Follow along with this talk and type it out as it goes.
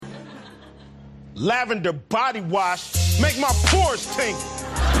Lavender body wash make my pores tingle.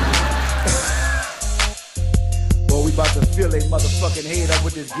 Boy, we about to fill they motherfucking head up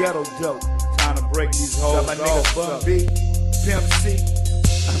with this ghetto dope. Time to break these hoes. Got my nigga Bun B, Pimp C,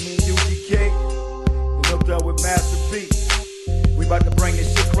 UGK, and hooked up with Master P. We about to bring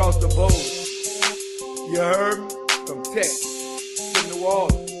this shit across the board. You heard me? From Texas to New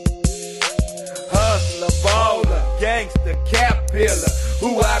Orleans. Hustler, baller, gangster, cap pillar.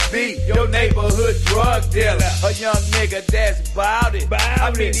 Who I be? Your neighborhood drug dealer. A young nigga that's bout it.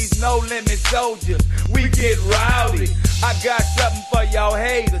 I mean these no limit soldiers. We get rowdy. I got something for y'all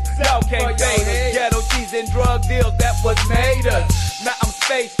haters. Y'all can't fade us. Ghetto cheese and drug deals, that what made us. Now I'm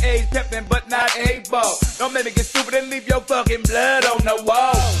space age pimpin', but not A-ball. Don't make me get stupid and leave your fucking blood on the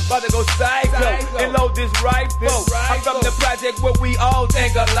wall. About to go psycho and load this rifle. I'm from the project where we all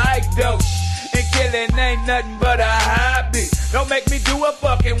think alike, though. And killing ain't nothing but a hobby. Don't make me do a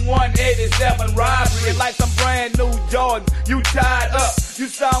fucking 187 robbery. And like some brand new Jordan, you tied up. You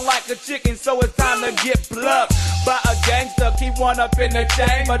sound like a chicken, so it's time to get plucked by a gangster. Keep one up in the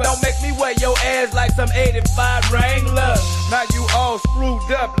chamber. Don't make me wear your ass like some 85 Wrangler. Now you all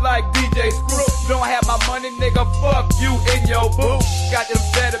screwed up like DJ Screw. You don't have my money, nigga, fuck you in your booth. Got them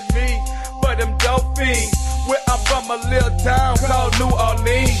better me for them dope fiends. Where I'm from a little town called New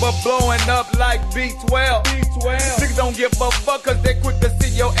Orleans, but blowing up like B12. Niggas don't give a fuck cause they quick to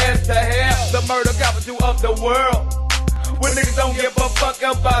send your ass to hell. The murder capital of the world. When niggas don't give a fuck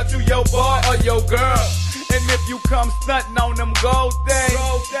about you, your boy or your girl. And if you come stunting on them gold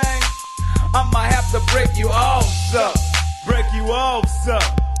things, I'ma have to break you off, so. Break you off, so.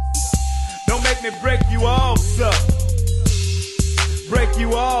 Don't make me break you off, so. Break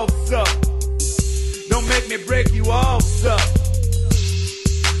you off, so. Don't make me break you off, so.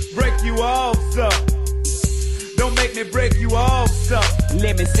 Break you off, so. Don't make me break you off, so.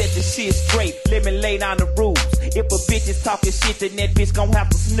 Let me set the shit straight, let me lay down the rules. If a bitch is talking shit, then that bitch gon' have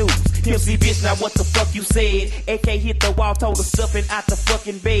to snooze. Pimsy bitch, now what the fuck you said? AK hit the wall, told her stuffing out the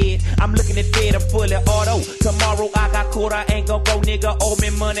fucking bed. I'm looking at bed, I'm fully auto. Tomorrow I got caught, I ain't gon' go, nigga. Owe me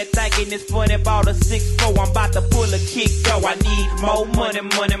money, thinking it's funny. Bought a 6-4, I'm about to pull a kick, go. I need more money,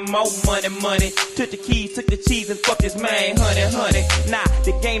 money, more money, money. Took the keys, took the cheese, and fuck this man, honey, honey. Nah,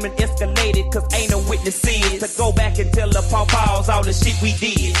 the game done escalated, cause ain't no witnesses to go back and tell the paw-paws all the shit we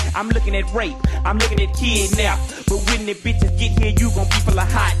did. I'm looking at rape, I'm looking at kidnap. But when the bitches get here, you gon' be full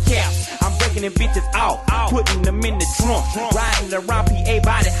of hot caps. I'm breaking them bitches out, putting them in the trunk. Riding around PA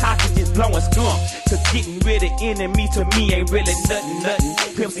body hostages, blowing skunk. Cause getting rid of enemy to me ain't really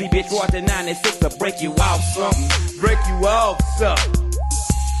nothing. Pimp C bitch, Roy to 96 to break you off something. Break you off, so.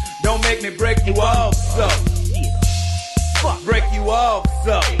 Don't make me break you off, so. Break you off,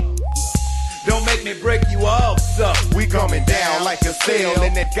 so. Don't make me break you off, so. We coming down like a sail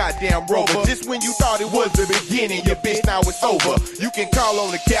in that goddamn Rover. Just when you thought it was the beginning, your bitch, now it's over. You can call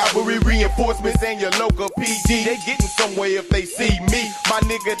on the cavalry, reinforcements, and your local PD. They getting somewhere if they see me. My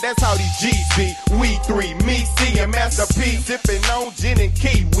nigga, that's how these G's be. We three, me, C, and Master P. Sipping on gin and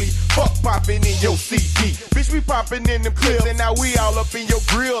kiwi. Fuck popping in your CD. Bitch, we popping in them clips, and now we all up in your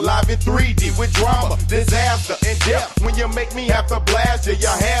grill, live in 3D with drama, disaster, and death. When you make me have to blast you,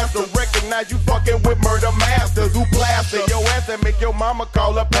 your have to recognize you fucking with murder masters who plaster your ass and make your mama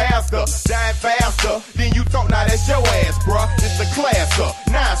call a pastor. Dying faster than you thought, now that's your ass, bruh. It's a classer,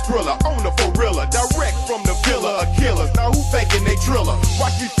 nine thriller, on the forilla, direct from the villa of killers. Now who thinking they driller?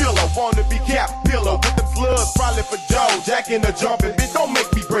 Watch me feel her, wanna be cap pillar with them slugs, probably for Joe. Jack in the jumping, bitch, don't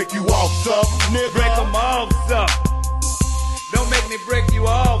make me break you off, son. Nigga, break them off, son. Don't make me break you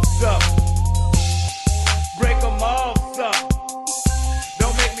off, son. Break them off, son.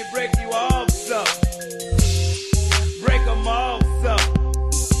 Don't make me break you off, son. Break them off, son.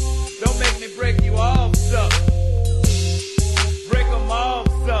 Don't make me break you off, son. Break them off,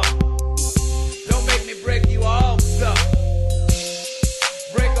 son. Don't make me break you off, son.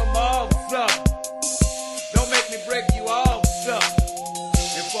 Break them off, son. Don't make me break you off, son.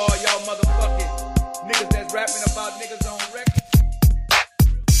 And for all y'all motherfucking niggas that's rapping about niggas on record.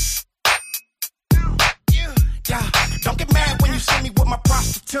 Yeah, don't get mad when you see me with my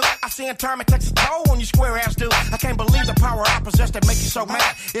prostitute. I see in time it takes a toll on you square ass dude. I can't believe the power I possess that make you so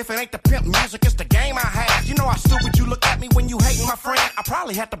mad. If it ain't the pimp music, it's the game I have. You know how stupid you look at me when you hating my friend. I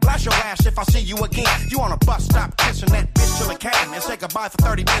probably have to blast your ass if I see you again. You on a bus stop kissing that bitch till it came. And say goodbye for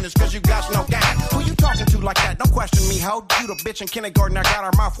 30 minutes cause you got no game. Who you talking to like that? Don't question me, ho. You the bitch in kindergarten, I got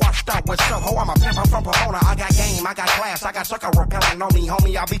her mouth washed out with soap. Ho, I'm a pimp, I'm from Pomona. I got game, I got class, I got sucker repelling on me,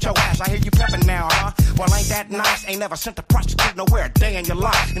 homie. I'll beat your ass. I hear you pimping now, huh? Well, ain't that nice? Ain't never sent a prostitute nowhere a day in your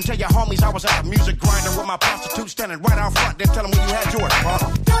life. And tell your homies I was at a music grinder with my prostitute standing right out front. Then tell them when you had yours, huh?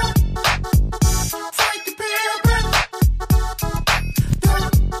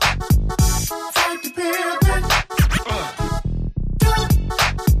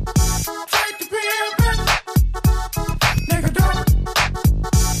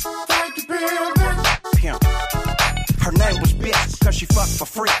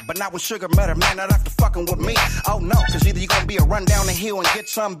 when Sugar met her, man, not after fucking with me. Oh no, cause either you gonna be a run down the hill and get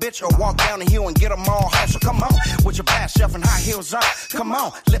some bitch, or walk down the hill and get them all home. So come on, with your bad self and high heels on. Come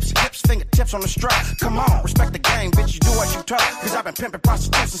on, lips, hips, fingertips on the strap. Come on, respect the game, bitch, you do what you told. Cause I've been pimping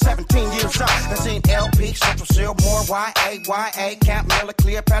prostitutes since 17 years old. I seen LP, Central Seal, Moore, YA, Camp Miller,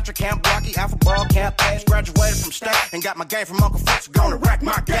 Cleopatra, Camp Blocky, Alpha Ball, Camp Page. Graduated from state and got my game from Uncle Fritz. Gonna rack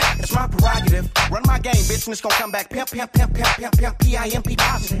my game. It's my prerogative. Run my game, bitch, and it's gonna come back. Pimp, pimp, pimp, pimp, pimp, pimp, P-I-M-P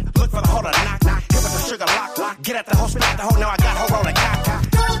positive. Look for the holder, knock, knock. Hit with the sugar lock, lock. Get at the hoe, spit at the hoe. Now I got hoe on the cock, cock.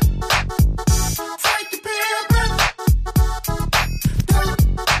 Fight the pimpin'.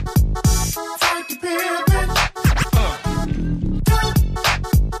 Fight the pimpin'.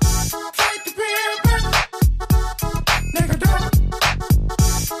 Fight the pimpin'. Nigga, don't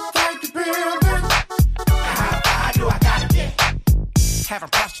fight the pimpin'. How far do I gotta get? Having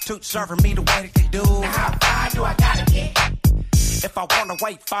prostitutes serving me the way that they do. How far do I gotta get? If I wanna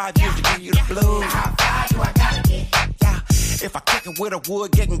wait 5 years to give you the blues. How far do I gotta get? Yeah. If I kick it with a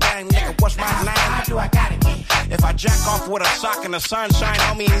wood, getting game, nigga, what's my name? How far do I gotta get? If I jack off with a sock and the sunshine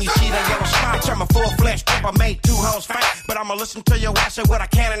on me and you see that yellow spot, I'm a full-fledged trip, I made 2 hoes faint. But I'ma listen to your ass, say what I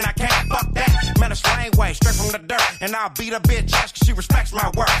can and I can't. Fuck that, man, it's lane way, straight from the dirt. And I'll beat a bitch just cause she respects my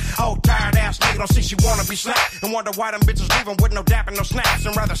work. Old tired ass nigga don't see she wanna be slapped. And wonder why them bitches leaving with no dap and no snaps.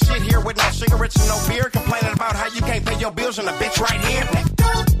 And rather sit here with no cigarettes and no beer, complaining about how you can't pay your bills and a bitch right here.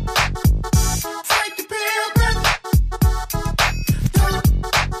 Fight the pimpin'.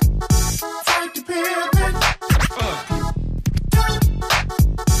 Fight the pimpin'.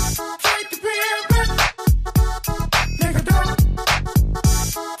 Fight the pimpin'. Nigga, don't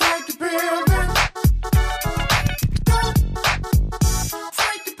fight the pimpin'.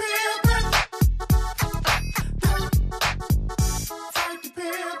 Fight the pimpin'. Fight the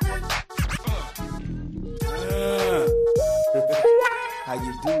pimpin'. How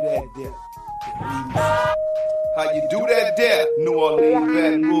you do that there? How you do that there? New Orleans,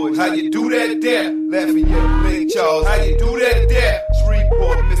 Baton Rouge. How you do that there? Lafayette, Lake Charles. How you do that there?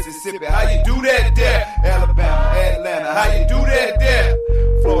 Shreveport, Mississippi. How you do that there? Alabama, Atlanta. How you do that there?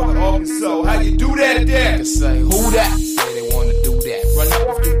 Florida, Arkansas. How you do that there? Can say who that? Say they wanna do that. Run up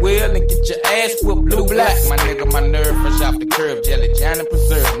off the wheel and get your ass whipped blue black. My nigga, my nerve fresh off the curve. Jelly, Johnny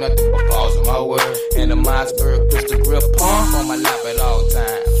preserve. Nothing but balls in my word. And the Mossberg pistol grip pump on my lap at all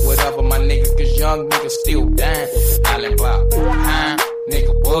times. Whatever my nigga, cause young niggas still dying. Island block, huh?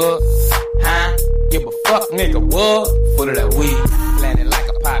 Nigga, what? Huh? Give a fuck, nigga, what? Full of that weed, planted like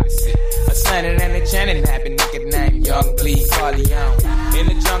a poppy seed. A Slanted and a Channing happy nigga named Young Bleed Corleone. In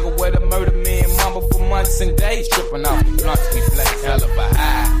the jungle where the murder men mumble for months and days, tripping off the blunts we play hell of a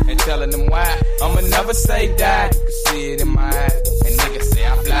high. And telling them why, I'ma never say die. You can see it in my eyes. And niggas say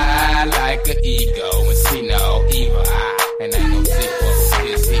I fly like an eagle and see no evil eye. And ain't no sequel for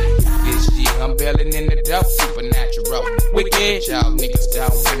this heat. This year I'm belling in the dope, supernatural. Wicked, y'all niggas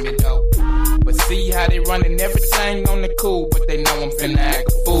don't give me dope. But see how they running everything on the cool, but they know I'm finna act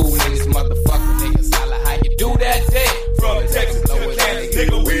a fool in this motherfucker. Niggas holla how you do that day. From Texas to Kansas,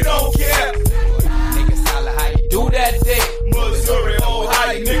 nigga, we don't care. Niggas holla how you do that day. Missouri,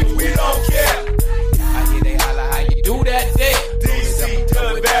 Ohio, nigga, we don't care. I hear they holla how you do that day. DC,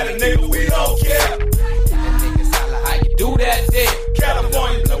 Nevada, nigga, we don't care. And niggas holla how you do that day.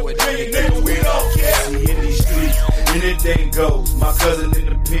 California, Virginia, nigga, we don't care. See, in these streets, anything goes. My cousin in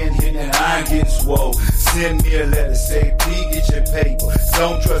the pen hitting and I ain't getting swole. Send me a letter, say, P, get your paper.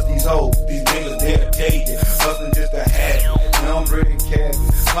 Don't trust these hoes, these niggas dedicated. Hustling just a habit, number and cabbage.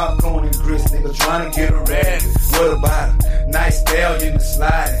 Popcorn and grits, nigga, trying to get a rabbit. What about it? Nice stallion to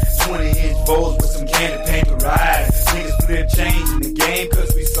slide. 20-inch foes with some candy paint to ride. Niggas flip change in the game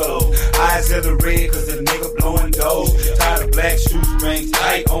cause we sold. Eyes of the red cause the nigga blowing dough. Tired of black shoestrings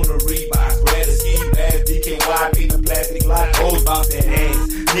tight on the Reebok. Red as ski mask, DKY beat the plastic like hoes bounce that ass.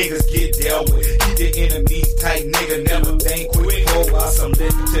 Niggas get dealt with. Keep the enemies tight, nigga, never think quick. Pour out some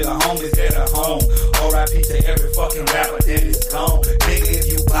liquor to the homies that are home. R.I.P. to every fucking rapper that is gone. Nigga, if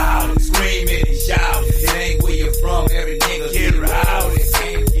you bowed and scream it and shout, it ain't where you're from, every nigga get rowdy.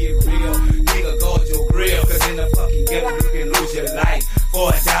 Can't get real, nigga, go to your grill. Cause in the fucking ghetto, you can lose your life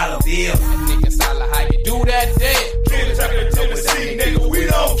for $1 bill. And niggas holla how you do that day. Kentucky, Tennessee, nigga, we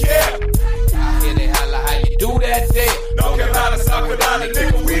don't care. I hear they holla how you do that day. North Carolina, South Carolina,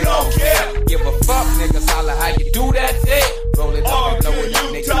 nigga, we don't care. Give a fuck, niggas holla how you do that day. Roll it up and blow it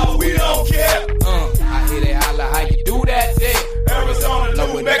up, Utah, we don't care. I hear they holla how you do that day. Arizona,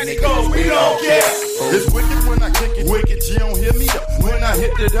 New Mexico, we don't care. It's wicked when I kick it. Wicked, you don't hear me up. When I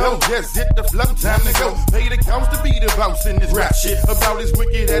hit it up. go. Just hit the flow, time to go. Pay the cost to be the boss in this rap shit. About as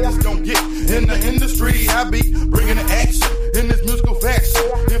wicked as it's gon' get. In the industry, I be bringing the action in this musical fashion.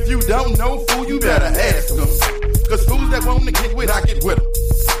 If you don't know, fool, you better ask them. Cause fools that want to get with, I get with them.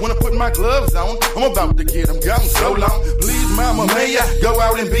 When I put my gloves on, I'm about to get them gone so long. Please, mama, may I go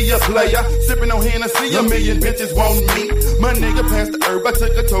out and be a player? Sipping on Hennessy, a million bitches want me. My nigga passed the herb, I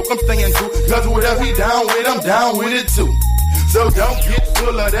took a toke, I'm staying true. Cause whatever he down with, I'm down with it too. So don't get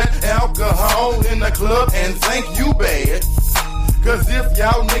full of that alcohol in the club and think you bad. Cause if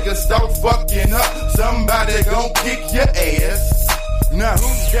y'all niggas start fucking up, somebody gon' kick your ass. Now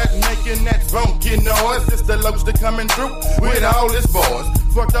who's that making that funky noise? It's the Loaster coming through with all his boys.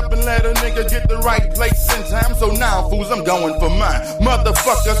 Fucked up and let a nigga get the right place in time. So now, fools, I'm going for mine.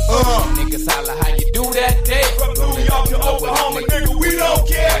 Motherfuckers, Niggas holla how you do that day. From New York to Oklahoma, nigga, we don't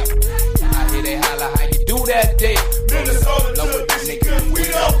care. I hear they holla how you do that day. Minnesota to Michigan, we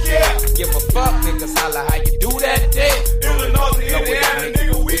don't care. Give a fuck, niggas holla how you do that day. Illinois to Indiana,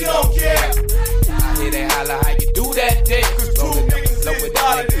 nigga, we don't care. I hear they holla how you do that day. Cause two niggas in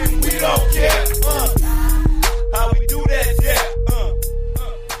body, nigga, we don't care. How we do that, yeah.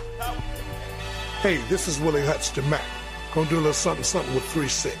 Hey, this is Willie Hutch to Mac. Gonna do a little something with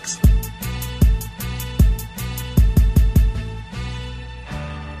 3-6.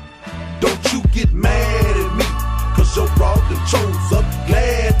 Don't you get mad at me, cause your raw done chose up.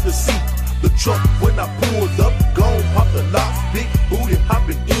 Glad to see the truck when I pulled up. Gone pop the locks, big booty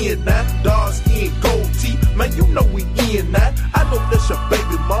hopping in now. Dark skin, gold teeth, man, you know we in now. I know that's your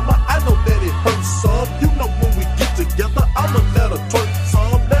baby mama, I know that it hurts some. You know when we get together, I'ma let her twerk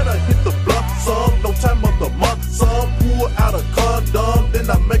some. Let her hit the blunt some, no time of the month some. Pull out a condom, then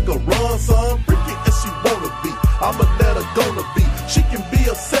I make her run some. Freaky as she wanna be, I'ma let her gonna be. She can be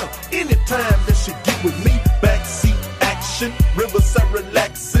herself anytime that she get with me. Backseat action, riverside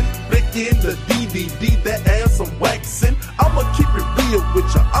relaxing. Flicking the DVD, that ass I'm waxing. I'ma keep it real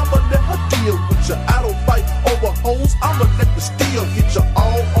with ya, I'ma let her deal with ya. I don't fight over hoes, I'ma let the steel hit ya.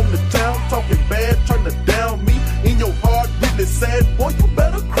 All on the town, talking bad, trying to down me. In your heart, really sad, boy, you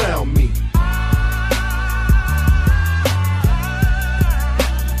better crown me.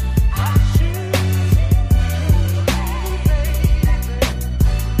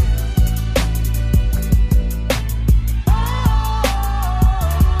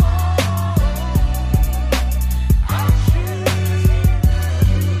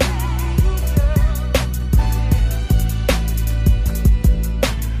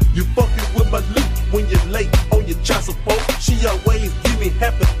 You fucking with my loot when you're late on your child support. She always give me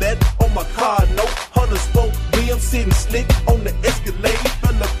half of that on my car note. Hunter spoke, me I'm sitting slick on the Escalade.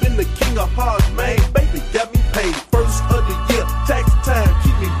 Fell up in the king of hearts, man. Baby got me paid. First of the year, tax time,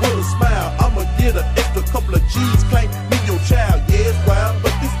 keep me with a smile. I'ma get an extra couple of G's, claim me your child. Yeah, it's wild,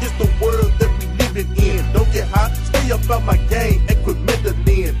 but this is the world that we living in. Don't get hot, stay up on my game and quit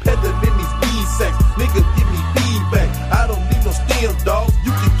meddling. Peddling these weed sacks, nigga give me feedback. I don't need no stem dogs,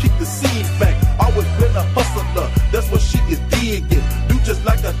 you can kick the seeds back. Always been a hustler, that's what she is digging. Do just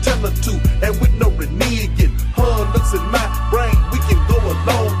like I tell her to, and with no reneging. Her looks in my brain, we can go a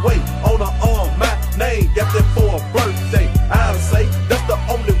long way. On her arm, my name, got that for a birthday. I'll say, that's the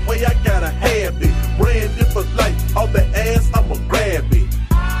only way I gotta have it. Branded for life, all the ass, I'ma grab it.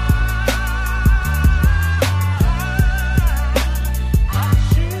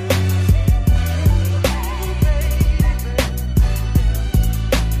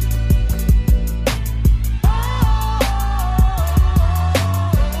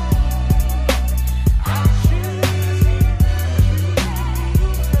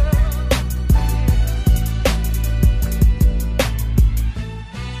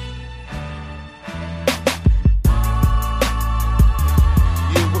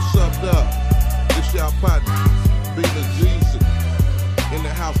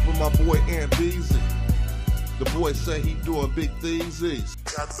 Say he doing big things. That's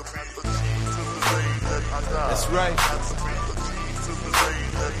right.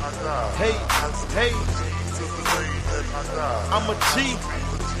 Hey, hey, I'm a G,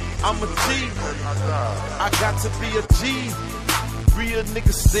 I'm a G. I got to be a G. Real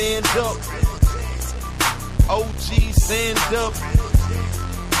niggas stand up. OG stand up.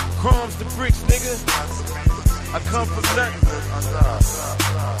 Crumbs the bricks, nigga. I come from nothing.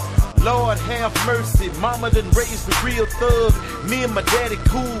 Lord have mercy, mama done raised the real thug. Me and my daddy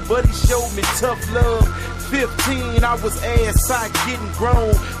cool, but he showed me tough love. 15, I was ass side getting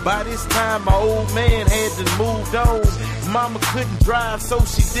grown. By this time, my old man had to moved on. Mama couldn't drive, so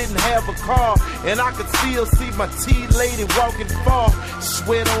she didn't have a car. And I could still see my tea lady walking far.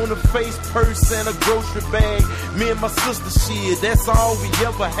 Sweat on her face, purse and a grocery bag. Me and my sister, shit, that's all we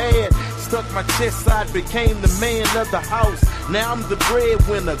ever had. Stuck my chest side, became the man of the house. Now I'm the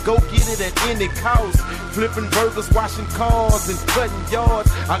breadwinner, go get it at any cost. Flipping burgers, washing cars, and cutting yards.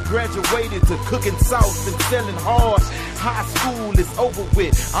 I graduated to cooking sauce and selling hard. High school is over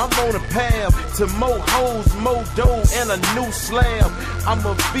with, I'm on a path to more hoes, more dough, and a new slab. I'm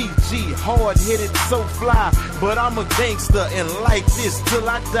a BG, hard-headed, so fly, but I'm a gangster and like this till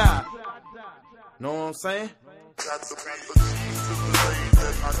I die. Know what I'm saying?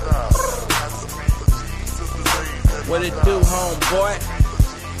 What it do, homeboy?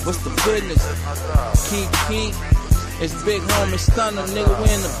 What's the business? Keep. It's Big Homie Stunner, nigga, we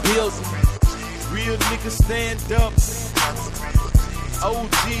in the building. Real niggas stand up.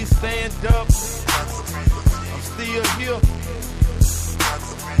 OG stand up. I'm still here.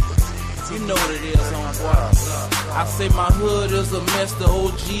 You know what it is, homeboy. I say my hood is a mess. The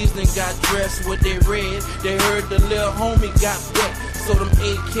OGs done got dressed with their red. They heard the little homie got wet, so them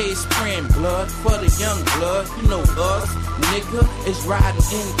AKs spraying blood for the young blood. You know us, nigga, is riding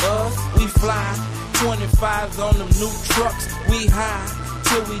in us. We fly 25s on them new trucks. We high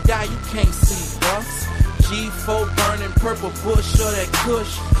till we die. You can't see us. G4 burning purple bush or that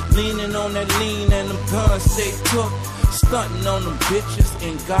kush, leaning on that lean and them guns they took. Stunting on them bitches,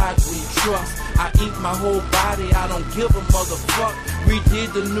 in God we trust. I eat my whole body, I don't give a motherfuck.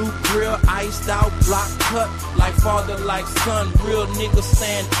 Redid the new grill, iced out, block cut. Like father, like son, real niggas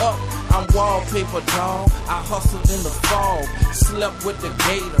stand up. I'm wallpaper, dawg, I hustled in the fall. Slept with the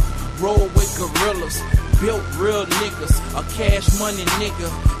gator, roll with gorillas. Built real niggas, a cash money nigga.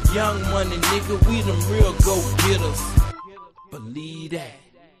 Young money nigga, we them real go-getters. Believe that.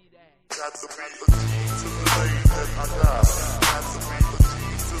 Got to be the key to the day that I die. Got to be the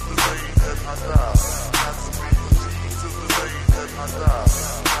key to the day that I die. Got to be the key to the day that I die.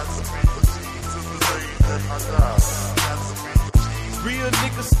 Got to be the key to the day that I die. Got to be the key. Real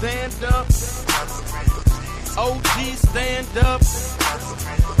niggas stand up. Got to be the key. OG stand up. Got to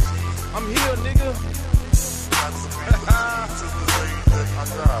be the key. I'm here, nigga. Got to be the key to the day that I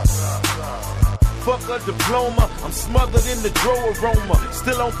die. Fuck a diploma, I'm smothered in the dro aroma.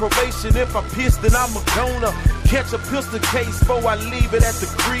 Still on probation, if I piss then I'm a goner. Catch a pistol case before I leave it at the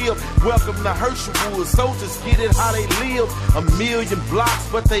crib. Welcome to Herschelwood, soldiers get it how they live. A million blocks,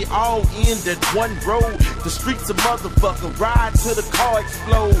 but they all end at one road. The streets a motherfucker, ride till the car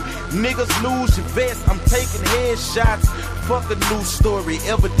explode. Niggas lose your vest, I'm taking headshots. Fuck a news story,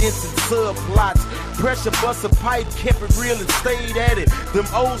 evidence and subplots. Pressure bust a pipe, kept it real and stayed at it. Them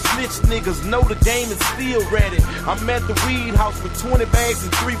old snitch niggas know the game is still ready. I'm at the weed house with 20 bags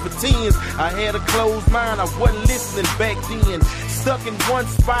and 3 for 10s. I had a closed mind, I wasn't listening back then. Stuck in one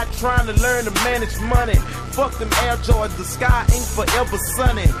spot trying to learn to manage money. Fuck them Air Jordans, the sky ain't forever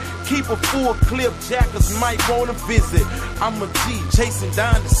sunny. Keep a full clip, jackers might wanna visit. I'm a G, chasing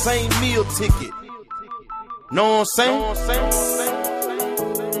down the same meal ticket. Know what I'm saying?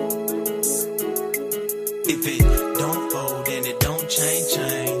 If it don't fold, then it don't change.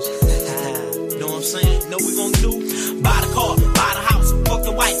 Know what I'm saying? Know what we gon' do? Buy the car, buy the house, fuck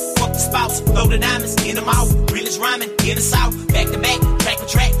the wife, fuck the spouse, throw the diamonds in the mouth, realest rhyming in the south, back to back, track for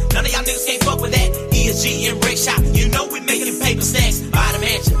track. None of y'all niggas can't fuck with that. ESG and Rick Shop, you know we making paper stacks. Buy the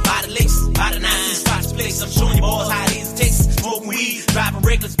mansion, buy the licks, buy the 9 spot splits. I'm showing you boys how it is in Texas. Smoking weed, driving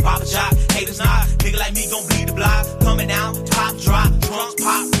reckless, pop a job, haters not. Nigga like me gon' bleed the block, coming down, top drop, drums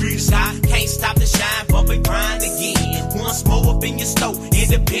pop, breathe the sky. Can't stop the shine, bump and grind again. Once more up in your stove,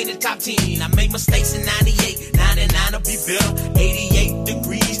 independent top 10. I made mistakes in 98, 99 will be better. 88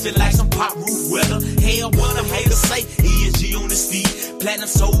 degrees, feel like some pop roof weather. Hell, what a hater say, ESG on his feet. Platinum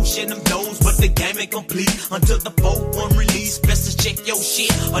soul, shit them domes, but the game ain't complete until the 4-1 release. Best to check your shit.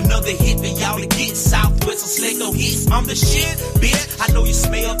 Another hit for y'all to get Southwest or Selecto hits. I'm the shit, bitch. I know you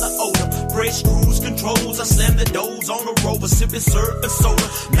smell the odor. Fresh cruise controls, I slam the doors on the rover, sipping surf and soda.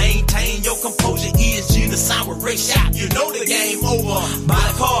 Maintain your composure, ESG the sound with Ray Shot. You know the game over. Buy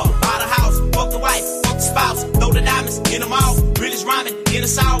the car, buy the house, fuck the wife, fuck the spouse, throw the diamonds in the mouth, realest rhyming in the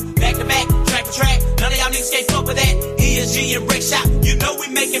south, back to back, track for track. None of y'all niggas can't fuck with that. ESG and Ray Shot, you know we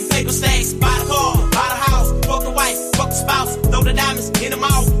making paper stacks. Buy the car, buy the house, fuck the wife, fuck the spouse, throw the diamonds in the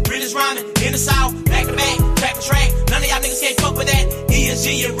mouth, realest rhyming in the south, back to back, track for track. None of y'all niggas can't fuck with that.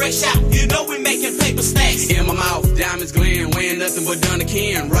 ESG and Ray Shot, you know we making paper stacks. In my mouth, diamonds Chris Glenn, wearing nothing but done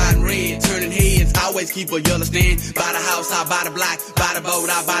again. Riding red, turning heads, always keep a yellow stand. Buy the house, I buy the block, buy the boat,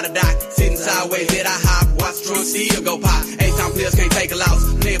 I buy the dock. Sitting sideways, let I hop, watch the trunk still go pop. Eight-time players can't take a loss,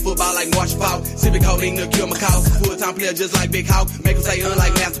 playing football like Marshall Falk. Sipping codeine to cure my cough. Full-time player just like Big Hawk, make them say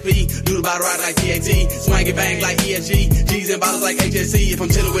unlike Master P. Do the bottle right like PAT, swing it bang like ESG. G's and bottles like HSC. If I'm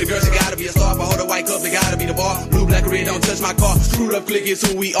chilling with girls, it gotta be a star. If I hold a white cup, it gotta be the bar. Blue, black, or red, don't touch my car. Screwed up click is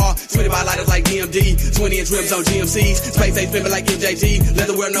who we are. 20 by lighters like DMD, 20-inch rims on GMCs. Space age pimpin' like MJG. Let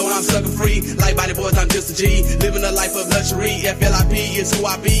the world know I'm sucker free. Light body boys, I'm just a G. Living a life of luxury. FLIP is who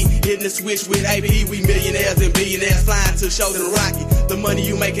I be. Hitting the switch with AP. We millionaires and billionaires flying to shows in the Rocky. The money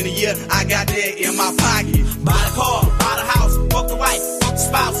you make in a year, I got that in my pocket. Buy the car, buy the house, fuck the wife, fuck the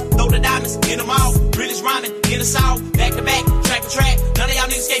spouse, throw the diamonds in the mouth, British rhyming in the south, back to back, track to track. None of y'all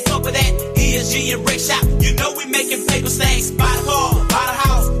niggas can't fuck with that. ESG and Rick Shop, you know we making paper stacks. Buy the car, buy the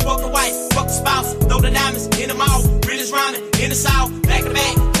house, fuck the wife, fuck the spouse, throw the diamonds in the mouth, British rhyming in the south, back to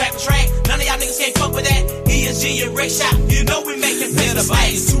back, track to track. None of y'all niggas can't fuck with that. ESG and Rick Shop, you know we making paper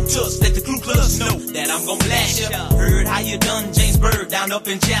stacks. Two touch, let the Ku Klux know that I'm gon' blast ya. Heard how you done, James Bird down up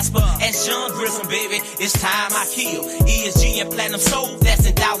in Jasper. As John Grissom, baby, it's time I kill. ESG and Platinum Soul, that's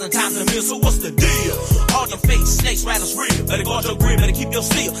 1,000 times a meal. So what's the deal? All your fake snakes, rattles real. Better guard your grill, better keep your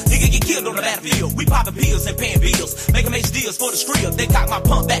steel. Nigga get killed on the battlefield. We poppin' pills and paying bills. Make 'em H deals for the skrill. They cock my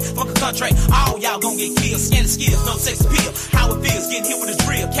pump back, fuck a contract. All y'all gon' get killed. Scanning skills, no sex appeal. How it feels, getting hit with a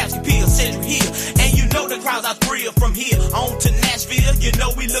drill. Catch the pills, Cedric Hill. And you know the crowds are thrilled. From here on to Nashville, you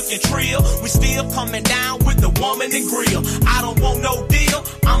know we looking trill. We still coming down with the woman and grill. I don't want no deal,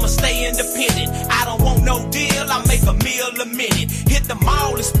 I'ma stay independent. I don't want no deal, I make a meal a minute. Hit the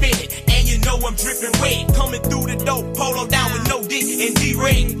mall and spin it, and you know I'm dripping wet. Coming through the door, polo down with no dick and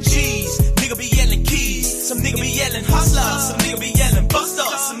D-rating G's. Nigga be yelling keys, some nigga be yelling hustlers, some nigga be yelling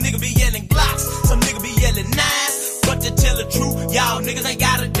busters, some nigga be yelling blocks, some nigga be yelling nines. But to tell the truth, y'all niggas ain't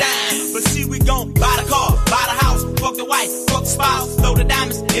got a dime. But see, we gon' buy the car, buy the house, fuck the wife, fuck the spouse, throw the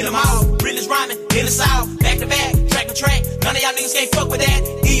diamonds in the mouth, realest rhyming in the south, back to back, track to track. None of y'all niggas can't fuck with that.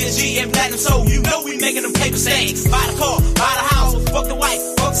 ESG and Platinum Soul, you know we making them paper stacks. Buy the car, buy the house, fuck the wife,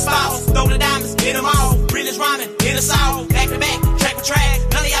 fuck the spouse, throw the diamonds in the mouth, realest rhyming in the south, back to back, track to track.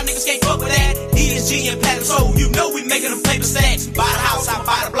 None of y'all niggas can't fuck with that. ESG and Platinum Soul, you know we making them paper stacks. Buy the house, I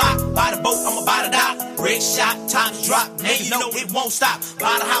buy the block, buy the boat, I'ma buy the dock. Red shot, tops drop, and you know it won't stop.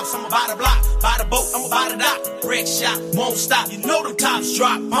 Buy the house, I'ma buy the block, buy the boat, I'ma buy the dock. Red shot, won't stop, you know them tops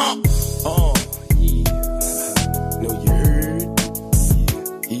drop, yeah. Know you heard?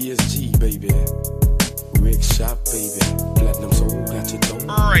 Yeah. ESG, baby. Rick Shop, baby. Platinum Soul, got your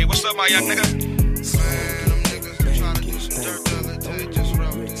dough. Alright, what's up, my young nigga? Man, them niggas been trying to do some dirt the other day, just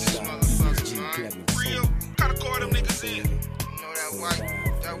wrote this motherfucker, man. Real, gotta call them niggas in. You know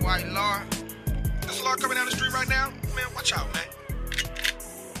that white law? There's a law coming down the street right now? Man, watch out, man.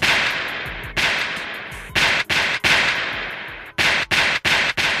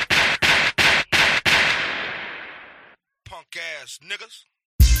 Punk ass niggas.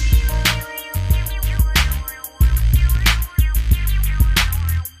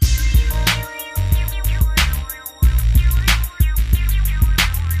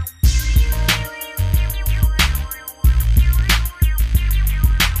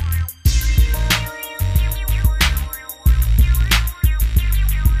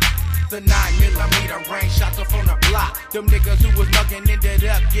 The 9mm range shots up on the block. Them niggas who was mugging ended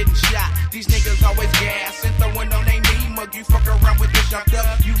up getting shot. These niggas always gas and throwing on they knee mug. You fuck around with this young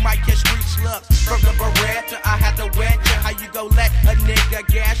thug, you might catch street slugs. From the Beretta, I had to wet you. How you go let a nigga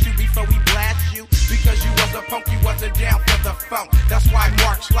gas you before we blast you? Because you was a punk, you wasn't down for the funk. That's why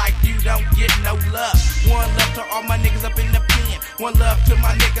marks like you don't get no love. One love to all my niggas up in the pen. One love to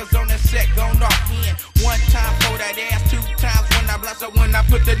my niggas on the set, gon' off in. One time for that ass, two times when I blast her. When I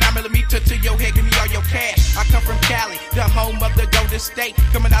put the 9mm to your head, give me all your cash. I come from Cali, the home of the Golden State.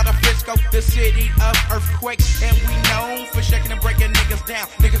 Coming out of Frisco, the city of earthquakes. And we known for shaking and breaking niggas down.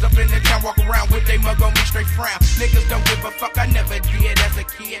 Niggas up in the town walk around with they mug on me straight frown. Niggas don't give a fuck, I never did as a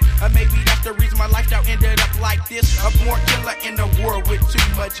kid. Or maybe that's the reason my lifestyle ended up like this. A born killer in the world with too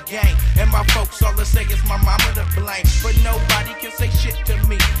much game. And my folks all they say is my mama to blame. But nobody can say shit to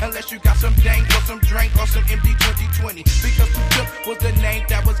me unless you got some dank or some drink or some MD 2020. Because Tupac was the name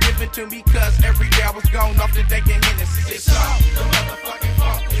that was given to me. Cause every day I was gone off the day and Hennessy. It's on, the motherfucking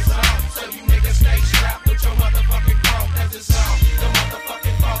funk is on. So you niggas stay strapped with your motherfucking chrome. Cause it's on, the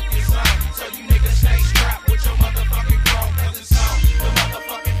motherfucking funk is on. So you niggas stay strapped with your motherfucking chrome. Cause it's on, the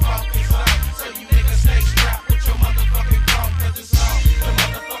motherfucking funk is on. So you niggas stay strapped with your motherfucking chrome. Cause it's on, the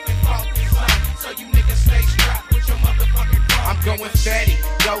motherfucking funk is on. So you niggas stay strapped with your motherfucking chrome. I'm going fatty,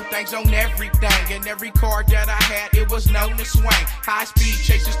 gold things on everything. And every car that I had, it was known as swing. High speed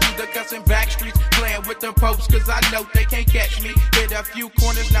chases through the guts and back streets, playing with the popes, cause I know they can't catch me. Hit a few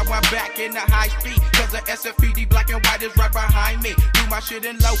corners, now I'm back in the high speed, cause the SFPD black and white is right behind me. Do my shit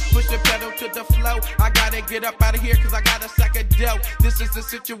in low, push the pedal to the flow. I gotta get up out of here, cause I got a sack of dough. This is the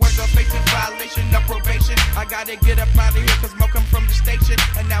situation, facing violation of probation. I gotta get up out of here, cause Mo come from the station,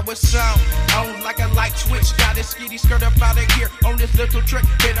 and now it's on like a light switch. Got a skitty skirt up out of here on this little trick.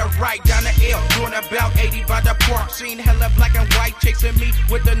 Hit a right down the L, doing about 80 by the park. Seen hella black and white chasing me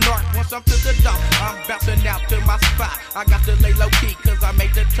with the narc. Once I'm to the dock, I'm bouncing out to my spot. I got to lay low key, cause I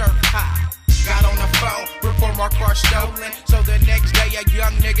make the turf high. Got on the phone, report my car stolen, so the next day a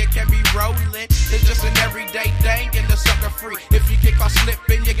young nigga can be rolling. It's just an everyday thing and the sucker free. If you get caught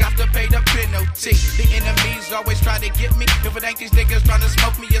slipping, you got to pay the penalty. The enemies always try to get me. If it ain't these niggas trying to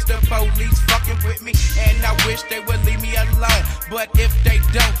smoke me, it's the police fucking with me. And I wish they would leave me alone, but if they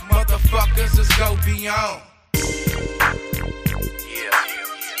don't, motherfuckers, just go beyond. Yeah.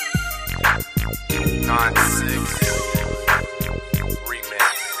 9-6 remix.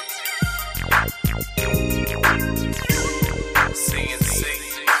 CNC,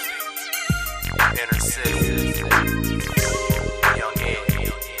 Inner City, Young Ed.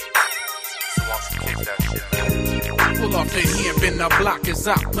 So why don't you kick that shit, man? Pull off the hand, bend the block is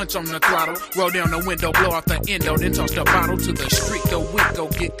out, punch on the throttle, roll down the window, blow out the endo, then toss the bottle to the street. The weak go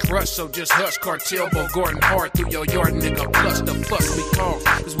get crushed, so just hush. Cartel, Bo Gordon hard through your yard, nigga. Plus the fuck we cause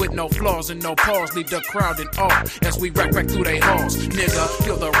is with no flaws and no pause, leave the crowd in awe as we rack through they halls. Nigga,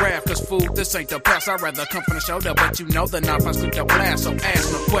 feel the wrath, cause fool, this ain't the past. I'd rather come from the shoulder, but you know the knife I scoop the blast. So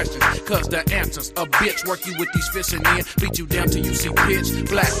ask no questions, cause the answer's a bitch. Work you with these fists and then beat you down till you see pitch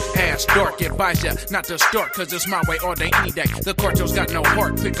black, ass dark. Advise ya not to start, cause it's my way all day, any day. The cartel's got no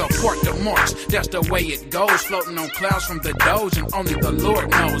heart, pick up part the march. That's the way it goes, floating on clouds from the doge, and only the Lord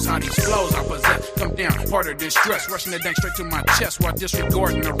knows how these flows I possess come down harder than stress, rushing the dank straight to my chest while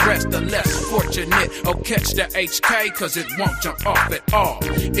disregarding the rest. The less fortunate, oh catch the HK, cause it won't jump off at all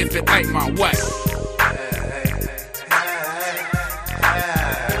if it ain't my way.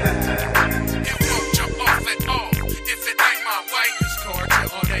 It won't jump off at all if it ain't my way. It's cartel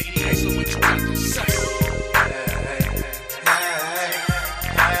all day, any day, so what you got to say?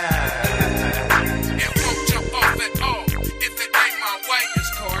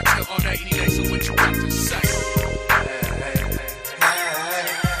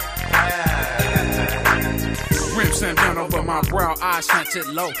 Sand down over my brow, eyes slanted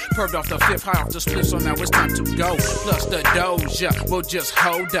low. Perved off the fifth, high off the split, so now it's time to go. Plus the doja, we'll just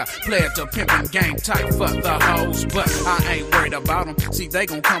hold up. Play it to pimpin' game tight, fuck the hoes. But I ain't worried about them. See, they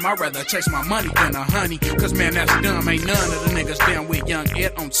gon' come, I'd rather chase my money than a honey. Cause man, that's dumb, ain't none of the niggas down with Young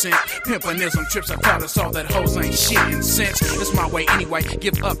Ed on scent. Pimpinism trips, I taught us all that hoes ain't shit in sense. It's my way anyway,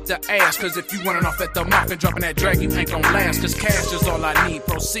 give up the ass. Cause if you running off at the mouth and dropping that drag, you ain't gon' last. Cause cash is all I need,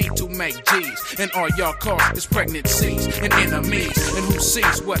 proceed to make G's. And all y'all cause is pregnancies and enemies. And who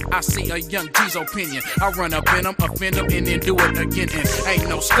sees what I see, a young G's opinion. I run up in them, offend them, and then do it again. And ain't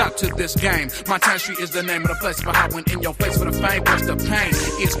no stop to this game. My Town Street is the name of the place. But I went in your face for the fame, plus the pain.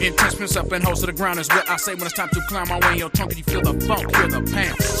 It's intense, prints up and hoes to the ground is what I say when it's time to climb my way in your trunk. And you feel the funk, feel the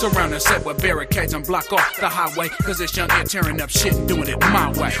pain. Surround and set with barricades and block off the highway. Cause it's Young Ed tearing up shit and doing it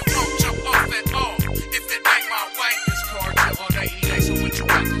my way. It won't jump off at all if it ain't my way. It's cartel all day, any day, so what you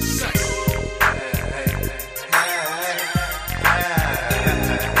got to say?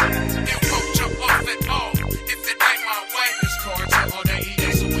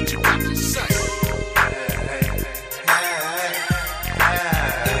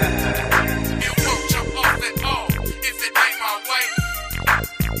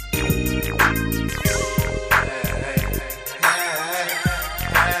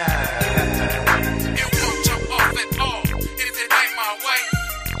 It won't jump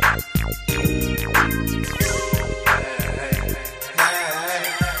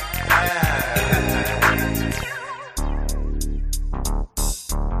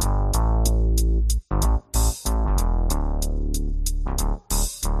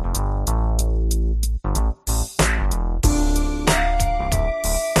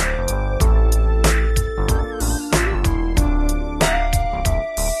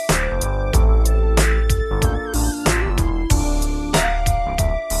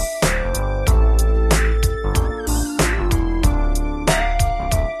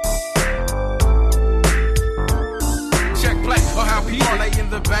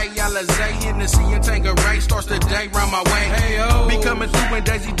when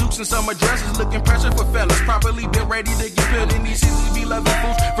Daisy Dukes and summer dresses, looking pressure for fellas. Properly built, ready to get peeled in these cities. Be loving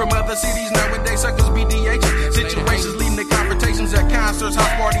fools from other cities. Nowadays, suckers be DHing. Situations leading to confrontations at concerts,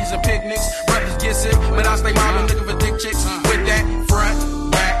 house parties, and picnics. Brothers get sick, but I stay mobbing, looking for thick chicks. With that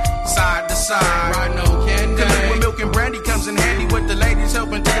front, back, side to side. Right, no candy. Cause with milk and brandy comes in handy with the ladies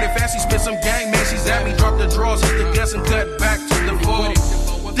helping take it fancy. Spit some game, man. She's at me, drop the drawers, hit the gas and cut back to the floor.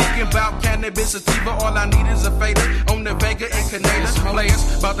 Thinking about cannabis sativa, all I need is a fader on the Vega and Canada.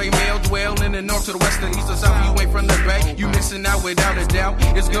 Players about they mail dwell in the north to the west, the east or south. You ain't from the Bay, you missing out without a doubt.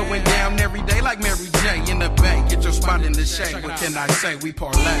 It's going down every day like Mary J in the Bay. Get your spot in the shade. What can I say? We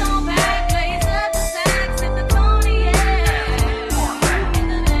parlay.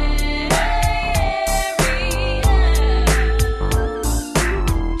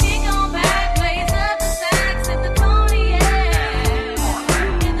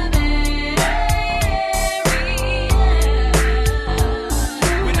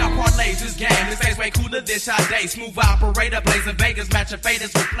 Cooler than Sade, smooth operator, blazing Vegas, matching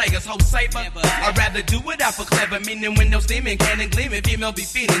faders with players, whole saver. I'd rather do it out for clever, meaning when no steaming, cannon gleaming, female be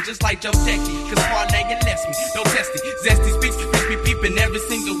feeling just like Joe Techie, cause parlaying lets me, don't test it. Zesty speaks, be peeping every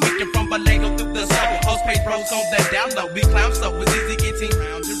single weekend from Vallejo through the soul. Host page bros on that down low, we clown so it's easy getting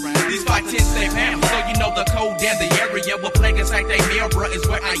round and round. These 5'10" stay pound, so you know the code and the area where players like they mirror is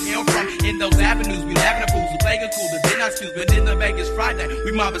where I am from. In those avenues, we laughing at fools who play it cooler than I excuse, but in the Vegas Friday,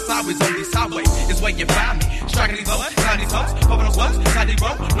 we mobbing sideways on these highways. It's where you find me. Striking these hoes, sign these hoes, popping those slugs, side the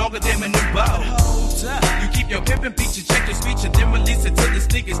road, longer than a new bow. You keep your pimpin' feature, check your speech, and then release it to the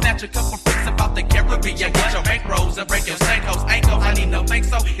sneakers. Snatch a couple freaks about the Caribbean. I get your bankrolls, I break your Senkos, ankles. I need no thanks,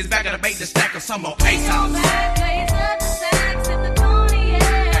 so it's back of the bait to stack of some more pesos.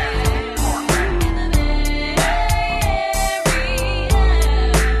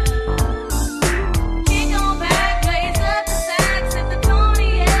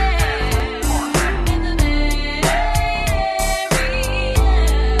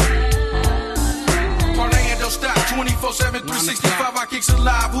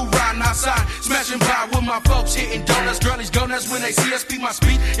 Alive, who riding outside, smashing by with my folks, hitting donuts, girlies go nuts when they see us speak my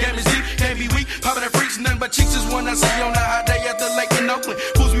speed. Damn is deep, can't be weak, popping that freaks, nothing but cheeks is one I see on a hot day at the lake in Oakland.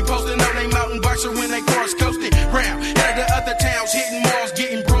 Fools be posting on they mountain bikes or when they cars coasting round. Headed to other towns, hitting malls,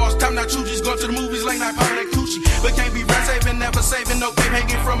 getting bras. Time not true, just go to the movies, late night popping that coochie. But can't be rent saving, never saving, no babe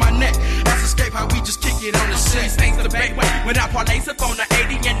hanging from my neck. That's escape how we just kick it on the set. Stains to the back way when I parlays up on the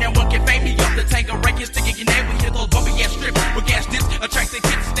 80 and then one can fade me off the tank of records to get your name. We hit those bumpy ass strips with gas dips, attracting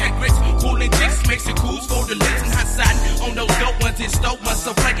kids, stack grits, cooling chicks, makes it cool for the lips and hot side on those dope ones. It's dope ones,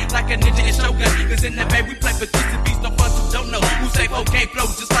 so play like a ninja and shogun. Cause in the bay we play for kids and beats, no fun who don't know who say okay flow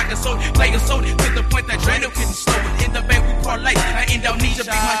just like a soul, play a soul to the point that Drano couldn't slow it. In the bay we parlay, Indonesia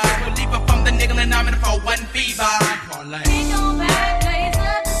be my first believer from the nigga and I'm in for one fever. Parlay. We go back, blaze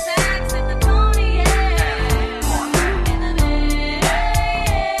up the stacks in the Tony,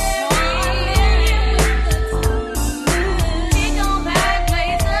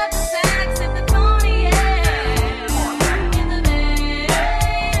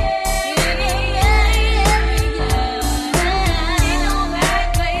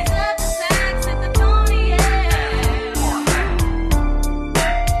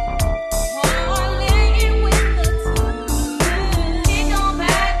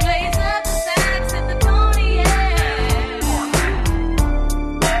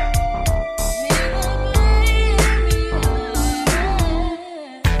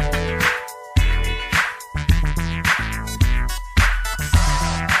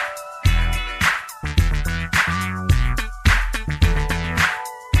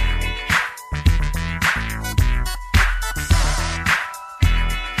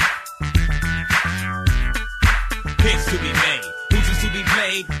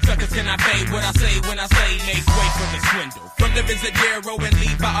 Zagero and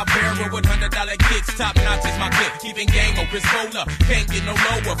leave by a barrel with $100 kicks. Top notch is my clip. Keeping game on Criscola. Can't get no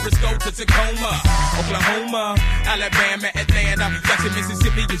lower. Frisco to Tacoma. Oklahoma. Alabama. Atlanta. Jackson,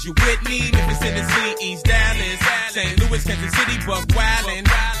 Mississippi. Is you with me? Memphis, Tennessee. East Dallas. St. Louis, Kansas City. Buck Wildin'.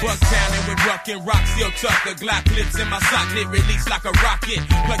 Bucktown and with Ruck and Rock. Still tuck the Glock clips in my sock. It release like a rocket.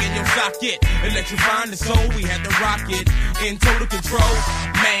 Plug in your socket. Electrifying the soul. We had the rocket. In total control.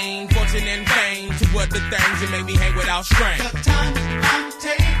 Main. Fortune and fame. To what the things that make me hang without strain. The time I'm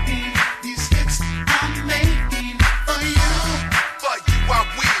taking, these hits I'm making for you. For you I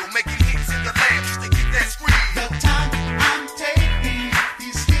will, making hits in the lab just to get that screen. The time I'm taking,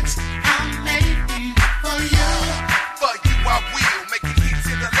 these hits I'm making for you. For you I will, making hits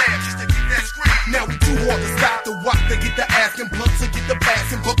in the lab just to get that screen. Now we too hard to stop the walk to get the asking, blunt to get the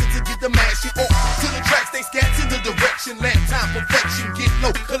blast, and bucket to get the mashing. Oh, to the tracks they scat to the direction, lap time perfection, get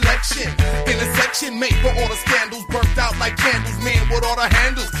flow collection. In a section made for all the scandals, burnt out like candles, man with all the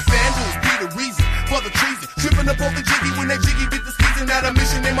handles. Vandals be the reason for the treason. Tripping up on the jiggy when that jiggy get the skeezing. Out of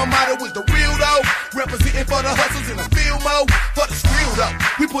mission and my motto is the real though. Representing for the hustles in the field mode. For the skrill though,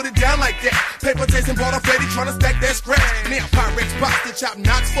 we put it down like that. Paper chasing bought a Freddy trying to stack that scratch. Now Pyrex box to chop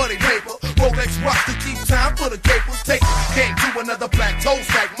knots for the paper. Rolex watch to keep time for the capers. Take it, came to another plateau,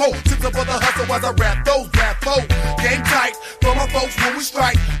 stack more. Took up for the hustle as I rap those rap foes. Game tight for my folks when we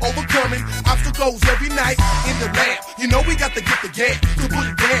strike. Overcoming obstacles every night in the lab. You know we got to get the gas to put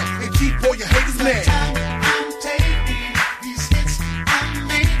it down and keep all your haters mad. I'm taking these hits I'm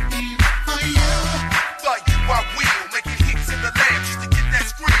making for you. For you I will, making hits in the lab just to get that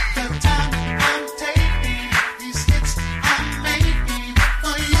screen. The time I'm taking these hits I'm making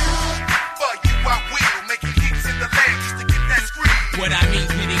for you. For you I will, making hits in the lab just to get that screen. What I mean,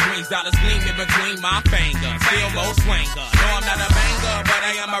 many greens, dollars gleaming between my fingers. Still more swinger. No, I'm not a banger, but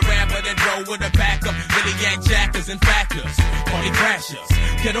I am a rapper that drove with a backup. Really yak jackers and factors. Party crashers,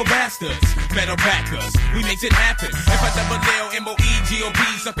 ghetto bastards, metal backers. We makes it happen. If I double L, M-O-E-G-O-P,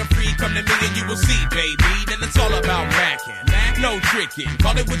 sucker free, come to me and you will see, baby. Then it's all about macking. No tricking.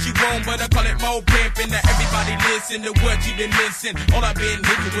 Call it what you want, but I call it more pimping. Now everybody listen to what you been missing. All I been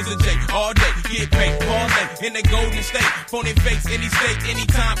hitting was a J all day. Get paid all day in the Golden State. Phony fakes, any state,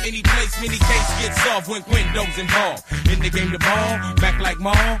 anytime, any place. Many case gets soft when Quindo's involved. In the game, the ball, back like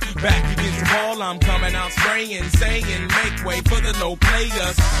Maul. Back against the wall, I'm coming out spraying, saying, make way for the low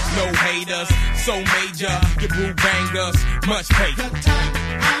players. No haters, so major. The brew bangers, much pay. The time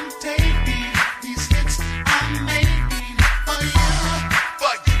I'm taking these hits I'm making for you.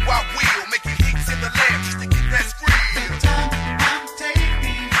 For you I will, making hits in the lab just to get that screen. The time I'm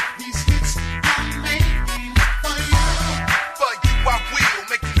taking these hits I'm making for you. For you I will,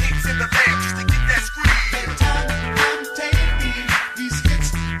 making hits in the lab just to get that screen. The time I'm taking these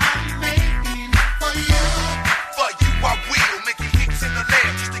hits I'm making for you. For you I will, making hits in the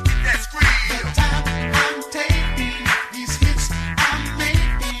lab just to get that screen. The time I'm taking these hits I'm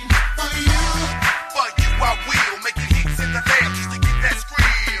making for you. For you I will, making hits in the lab just to get that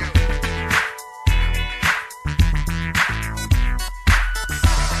screen.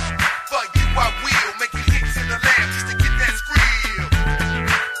 For you I will, making hits in the lab just to get that screen.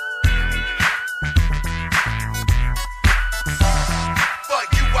 For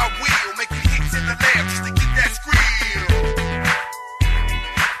you I will, making hits in the lab just to get that screen.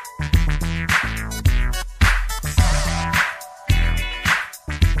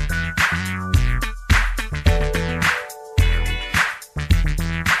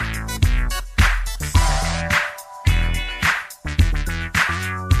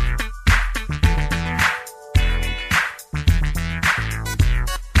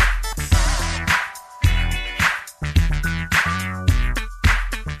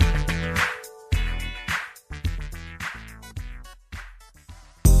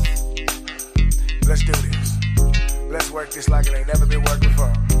 Let's do this. Let's work this like it ain't never been worked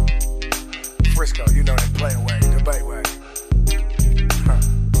before. Frisco, you know that play away, debate way.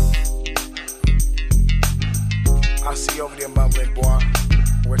 I see you over there mumbling, boy.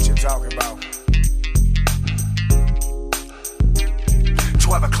 What you talking about?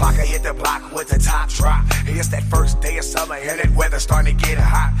 12 o'clock, I hit the block with the top drop. It's that first day of summer and that weather starting to get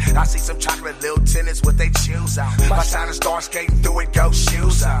hot. I see some chocolate little tenants with their shoes out. My shining star skating through it, go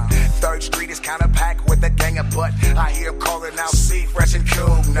shoes out. 3rd Street is kinda packed with a gang of butt. I hear them calling out C, fresh and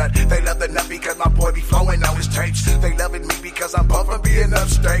cool nut. They love the nut because my boy be flowing on his tapes. They loving me because I'm bumping being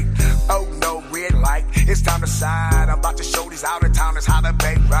upstate. Oh no, red light, it's time to side. I'm about to show these out of towners how to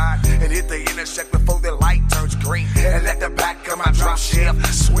bank ride. And hit the intersect before the light turns green. And let the back of my drop shift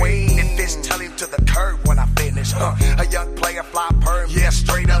swing. And this tell him to the curb when I finish. A young player fly perm, yeah,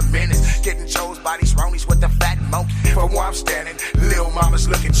 straight up menace. Getting chose by these ronies with the fat monkey. From where I'm standing, lil' mama's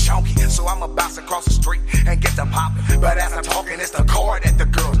looking chunky. So I'ma bounce across the street and get to poppin'. But as I'm talking, it's the car that the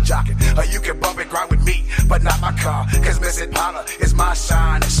girl's jocking. You can bump and grind with me, but not my car. Cause Miss Impala is my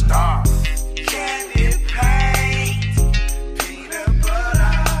shining star. Candy paint, peanut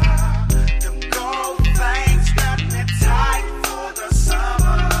butter, them gold things got me tight for the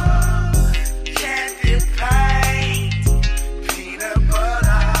summer. Candy paint, peanut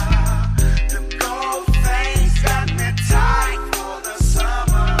butter, them gold things got me tight for the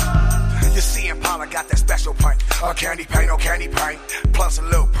summer. You see Impala got that special paint, candy paint on candy paint, plus a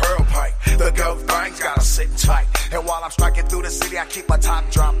little pearl paint. The gold things got us sitting tight. And while I'm striking through the city, I keep my top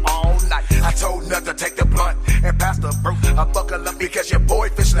drop all night. I told Nut to take the blunt and pass the brew. I buckle up because your boy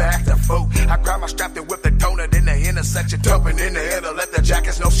fishing to act a fool. I grab my strap and whip the donut in the intersection, dumping in the air to let the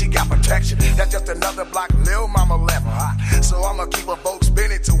jackets know she got protection. That's just another block, lil' mama left her hot. So I'ma keep a boat spin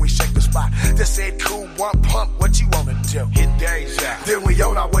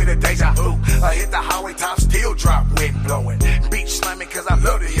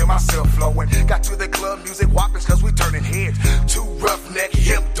flowing. Got to the club, music whoppers, cause we turning heads. Two roughneck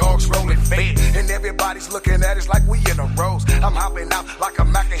hip dogs rolling fed. And everybody's looking at us like we in a rose. I'm hopping out like a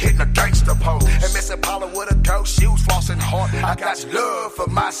Mac and hitting a gangster pose. And Miss Apollo with a ghost shoes, flossing hard. I got love for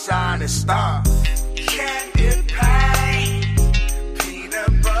my shining star. Candy paint,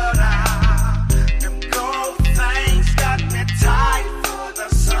 peanut butter. Them gold things got me tight for the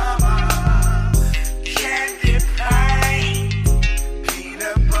summer. Candy paint,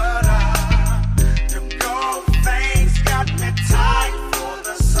 peanut butter. Them gold things got me tight for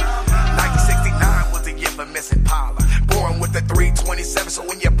the summer. 1969 was the year for Miss Impala. Born with the 327, so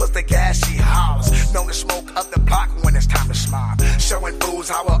when you bust the gas, she hollers. Known to smoke up the block when it's time to smile. Showing fools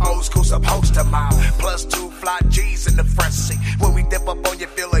how an old school supposed to mob. Plus 2 fly G's in the front seat. When we dip up on you,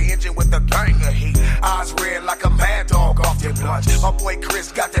 fill the engine with a gang of heat. Eyes red like a mad dog off their blunts. My boy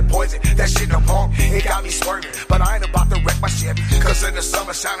Chris got that poison, that shit in the pump. It got me swerving, but I ain't about to wreck my Chevy. Cause in the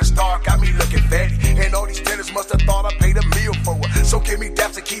summer, shining star got me looking fatty. And all these tenants must have thought I paid a meal for her. So give me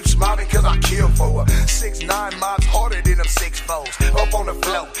daps and keep smiling, cause I kill for her. 6'9" mobs harder than them 6'4s. Up on the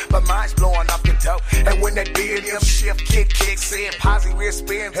floor, but mine's blowing up your dope. And when that B&M shift kicks in, posse rear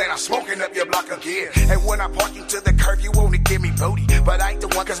spins, and I'm smoking up your block again. And when I park you to the curb, you wanna give me booty. But I ain't the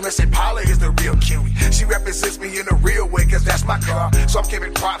one, cause Miss Impala is the real cutie. She represents me in a real way, cause that's my car. So I'm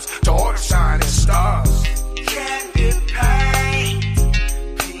giving props to all the shining stars. Candy paint,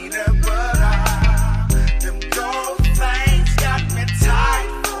 peanut butter. Them gold things got me tight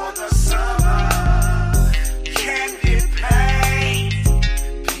for the summer. Candy paint,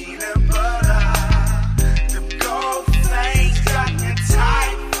 peanut butter. Them gold things got me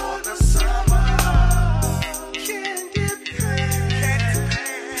tight for the summer. Candy paint.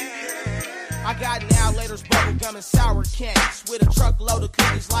 I got now laters, bubble gum and sour candies with a truckload of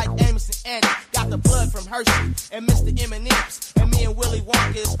cookies like Amos and Annie. Got the blood from Hershey and Mr. M&M's. And me and Willy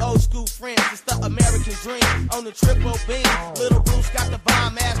Wonka is old school friends. It's the American dream on the triple beam. Little Bruce got the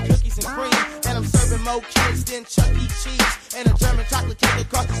bomb ass cookies and cream. And I'm serving more kids than Chuck E. Cheese. And a German chocolate cake that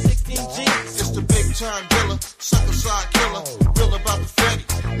cost 16 G's. It's the big time dealer, sucker side killer. Real about the fatty.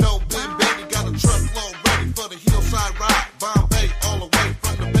 No Ben Baby got a truckload ready for the hillside ride. Bombay all the way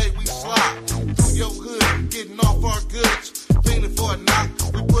from the bay we slide. Through your hood, getting off our goods. Fiending for a knock,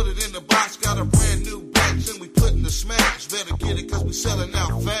 we put it in the box. Got a brand new batch and we put in the smash. Better get it cause we selling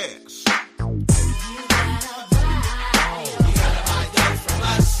out fast.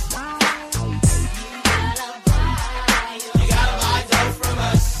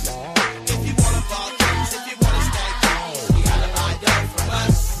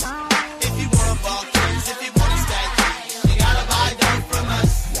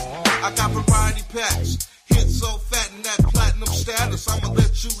 Packs. Hit so fat in that platinum status, I'ma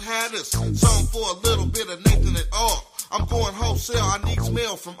let you have this. Song for a little bit of Nathan at all. I'm going wholesale, I need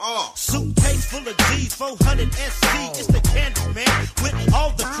mail from all. Suitcase full of G's, 400 SC. It's the candy man with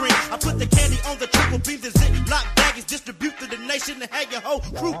all the cream. I put the candy on the triple beam, the zip-lock baggies. Distribute to the nation and have your whole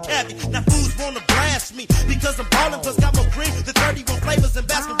crew cabby. Now fools wanna blast me because I'm ballin', plus got more green. The 31 flavors and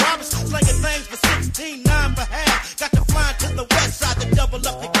Baskin Robbins. Slanging things for 16, 9 for half. Got to fly to the west side to double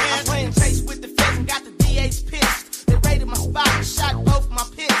up the cash. I'm playing chase with the feds and got the DA's pissed. They raided my spot and shot both my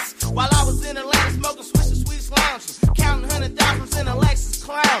pits. While I was in Atlanta smoking Swiss and Sweets lounging. Counting 100,000s in a Lexus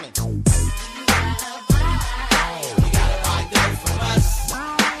clowning. You gotta buy dope from us.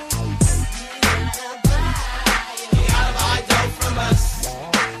 You gotta buy dope from us.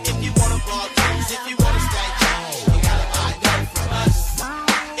 If you wanna ball things, if you wanna stack cheese, you gotta buy dope from us.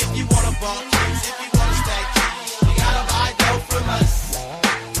 If you wanna ball things, if you wanna stack cheese, you gotta buy dope from us.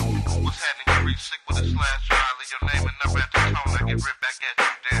 What's happening? You reach sick with a slash trial. Leave your name and number at the tone. I get ripped back at you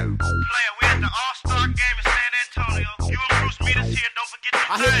down. Player, we at the All-Star game in San Antonio. You and Bruce meet us here. Don't forget to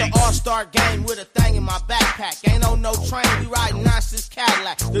I hit the All-Star game with a thing in my backpack. Ain't on no train, we riding 9-6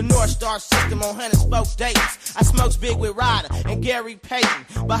 Cadillac. The North Star system on 100 spoke dates. I smokes big with Ryder and Gary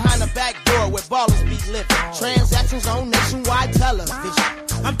Payton. Behind the back door where ballers be living. Transactions on nationwide television.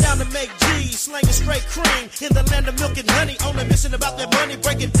 I'm down to make G's, slanging straight cream. In the land of milk and honey, on a mission about that money.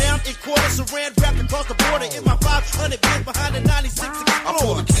 Break it down in quarters, saran wrapped across the border. In my 500 bins behind the 96 Explorer. I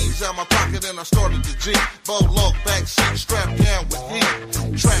pulled the keys out my pocket and I started the Jeep. Bolo back seat strapped down with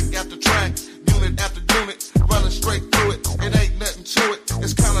heat. Track after track, unit after unit, running straight through it. It ain't nothing to it.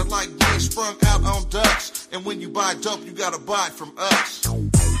 It's kinda like being sprung out on ducks. And when you buy dope, you gotta buy it from us. You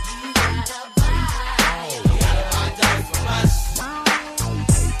gotta buy dope from us.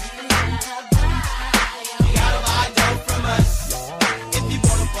 You gotta buy dope from us. If you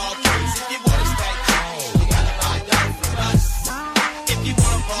wanna ball things, if you wanna stack cheese, you gotta buy dope from us. If you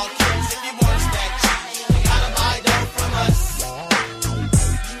wanna ball things, if you wanna stack cheese, you gotta buy dope from us.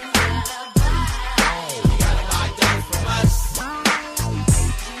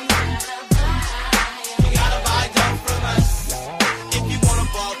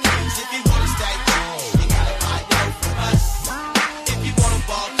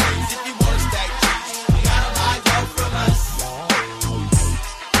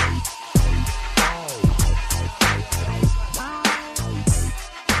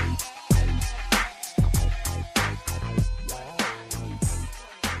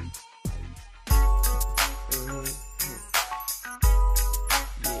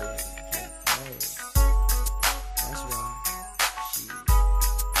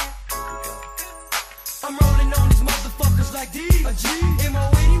 a G.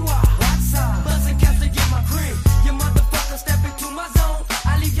 M-O-N-E-Y. What's up? Buzzing caps to get my cream. You motherfucker step into my zone.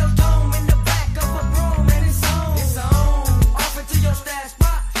 I leave your dome in the back of a broom and it's on. It's on. Off into your stash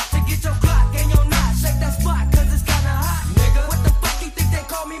spot to get your clock and your knot. Shake that spot cause it's kinda hot. Nigga, what the fuck you think they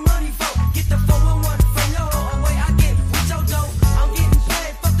call me money for? Get the 411 from your hoe. Away I get with your dough. I'm getting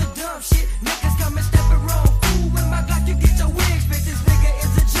paid for the dumb shit. Niggas come and step and roll. Fool with my Glock, you get your wigs. Bitch, this nigga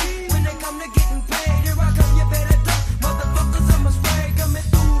is a G. When they come to getting paid, here I come, you better duck. Motherfuckers, I'm a spray coming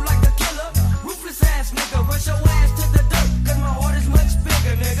through like a killer. Ruthless ass nigga, rush your ass to the dirt. Cause my heart is much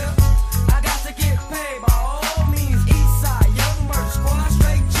bigger, nigga. I got to get paid by all means. East side, young murder squad,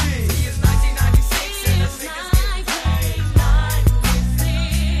 straight G. See, it's 1996 and the niggas getting paid.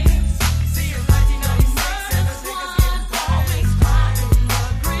 See, it's 1996 and the niggas getting paid.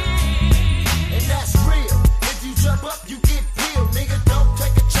 And that's real. If you jump up, you get peeled. Nigga, don't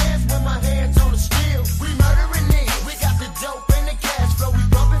take a chance when my hands on the steel. We murdering niggas. We got the dope and the cash flow. We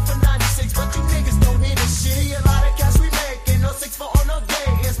bumping for 96, but you niggas don't hear the shit. See a lot of cash we making. No 6 for on no day.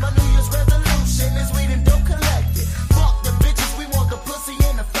 It's my New Year's resolution. Is we done don't collect it. Fuck the bitches, we want the pussy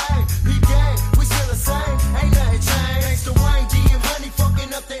and the fame. We gang, we still the same. Ain't nothing changed. Thanks to Wayne, G and Money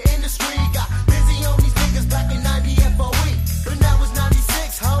fucking up the industry. Got busy on these niggas back in 90 FOE. But now it's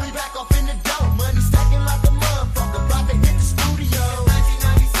 96, homie, back off in the dough. Money stacking like a motherfucker, about to hit the studio.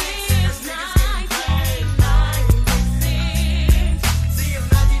 1996, and this niggas getting paid. See, it's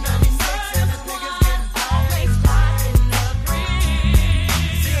 1996, and this niggas getting paid.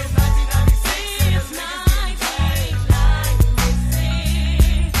 See, it's 1996, and this niggas getting paid.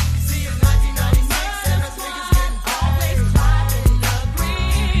 See, it's 1996, and this niggas getting paid.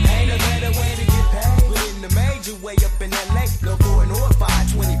 Ain't a better way to get paid. But in the major way up in LA, no 4 or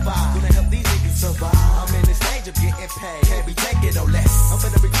 525. Gonna help these niggas survive. I'm in the stage of getting paid. Can't be taking no less. I'm for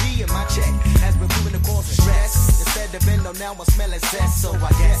every G in my check. Has been moving the cause of stress. Instead of endo, now I'm smelling cess. So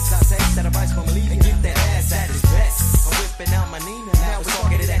I guess I take that advice from a leader and get that ass at its best. I'm whipping out my Nina, now it's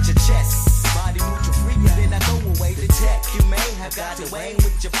targeted at your chest. Body move your freak, and then I throw away the tech. You may have got away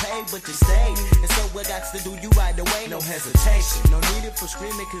with your pay, but you stayed. And so what got to do you right away, no hesitation. No need it for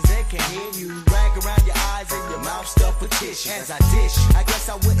screaming, cause they can hear you. Rag around your eyes and your mouth stuffed with tissue. As I dish, I guess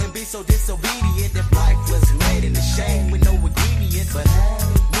I wouldn't be so disobedient if life was made in the shade with no ingredients. But hey,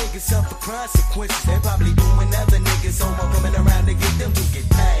 niggas suffer consequences. They probably doing other niggas, so I'm coming around to get them to get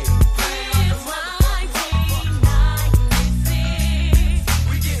paid.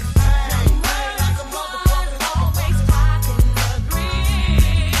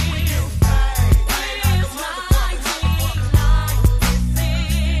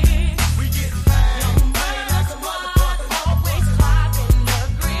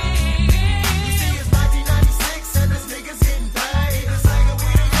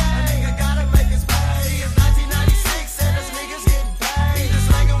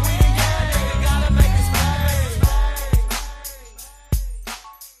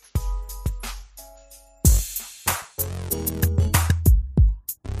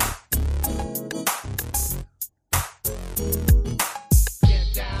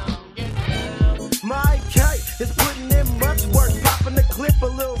 My K is putting in much work, popping the clip, a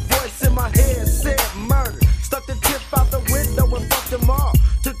little voice in my head said murder. Stuck the tip out the window and fucked them all.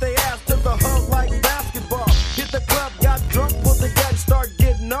 Took their ass to the hub like basketball. Hit the club, got drunk, pulled the gun, start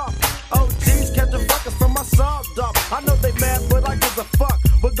getting off. OGs catch a fucker from my sawed off. I know they mad, but I give a fuck.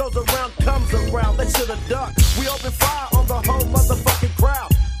 What goes around comes around, they should've ducked. We open fire on the whole motherfucking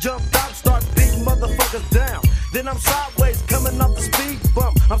crowd. Jumped out, start beating motherfuckers down. Then I'm sideways, coming off the speed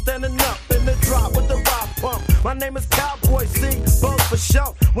bump. I'm standing up in the drop with the rock pump. My name is Cowboy, see, both for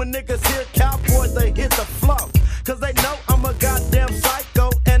show. When niggas hear Cowboys, they hit the flow. Cause they know I'm a goddamn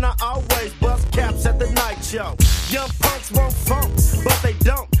psycho, and I always bust caps at the night show. Young punks won't funk, but they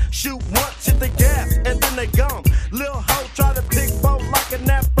don't. Shoot once, hit the gas, and then they gone. Lil' hoe try to pick boat like an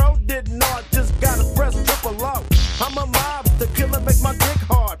afro. Didn't know I just gotta press triple O. I'm a mob, the killer make my dick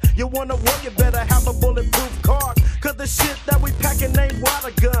hard. You wanna war, you better have a bulletproof card. Cause the shit that we packing ain't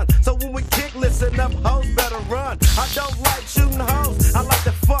water gun. So when we kick, listen up, hoes better run. I don't like shooting hoes, I like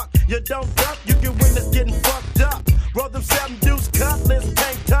to fuck. You don't duck, you can witness getting fucked up. Roll them 7 deuce cutlass,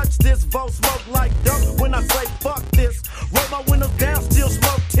 can't touch this. Vote smoke like dope when I say fuck this. Roll my windows down, still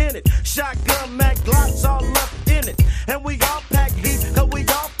smoke tinted. Shotgun, Mac, Glocks all up in it. And we all pack heat, cause we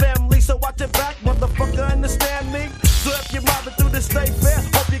all family. So watch your back, motherfucker, understand me? So if you're mobbing through this state fair,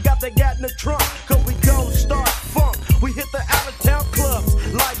 hope you got that gat in the trunk. Cause we gon' start funk. We hit the out-of-town clubs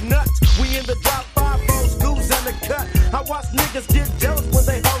like nuts. We in the drop 5 old schools and the cut. I watch niggas get jealous when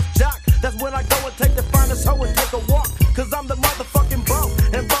they host jock. That's when I go and take the finest hoe and take a walk. Cause I'm the motherfucking Bo,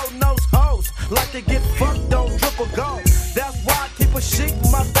 and Bo knows hoes like to get fucked on triple gold. That's why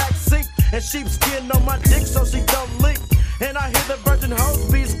and sheepskin on my dick so she don't leak. And I hear the virgin hoes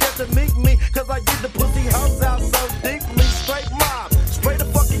be scared to meet me, cause I get the pussy hoes out so deeply. Straight mob, spray the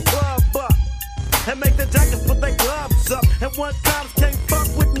fucking club up, and make the jackets put their gloves up. And one times can't fuck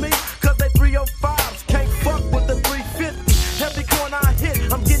with me, cause they 305s can't fuck with the 350. Every corner I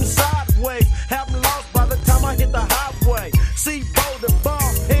hit, I'm getting sideways, having lost by the time I hit the highway. See Bo the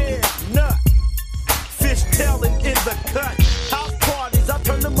ball head nut, fish tailing in the cut. House parties, I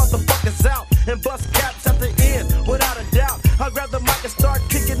turn the motherfuckers out and bust caps at the end, without a doubt. I grab the mic and start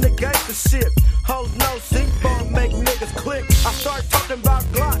kicking the gangster shit. Hoes no seatball make niggas click. I start talking about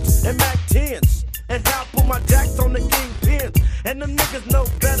Glocks and Mac 10s, and how I put my jacks on the kingpin. And them niggas know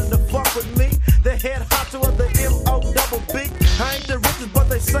better to fuck with me. The head honcho of the M.O.B.B. I ain't the richest, but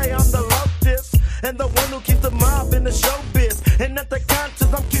they say I'm the lowest, and the one who keeps the mob in the showbiz. And at the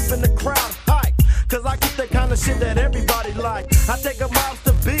concerts, I'm keeping the crowd hype, cause I keep that kind of shit that everybody like. I take a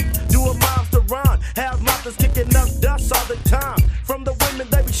mobster beat, do a mobster rhyme, have mobsters kicking up dust all the time. From the women,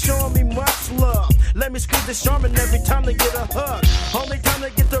 they be showing me much love. Let me squeeze the Charmin every time they get a hug. Only time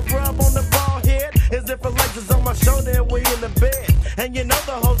they get the rub on the bald head is if a legs is on my shoulder and we in the bed. And you know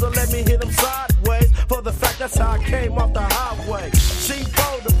the hoes will let me hit them sideways, for the fact that's how I came off the highway. See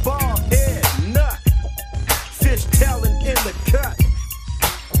Bo the bald head nut, fish tailing in the cut.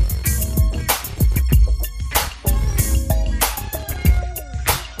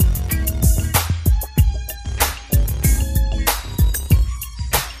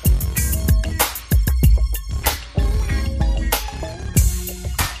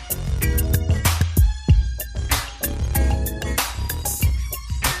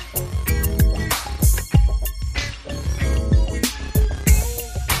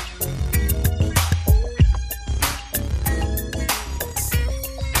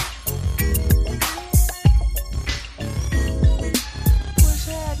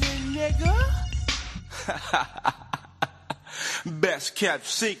 Best kept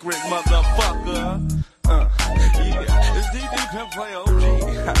secret, motherfucker. Yeah, it's DD Pimp Play OG.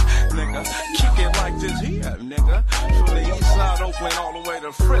 Nigga, kick it like this here, nigga. From the east side Oakland all the way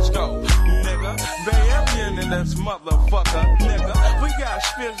to Frisco, nigga. Bay Area in this motherfucker, nigga. We got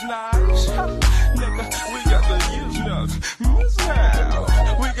Spitz Knives, nigga. We got the Useness,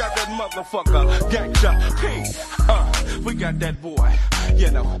 Mizzow. We got that motherfucker, Gangsta P. We got that boy, you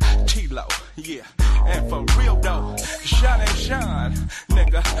know, T-Lo, yeah. And for real though, shine and shine,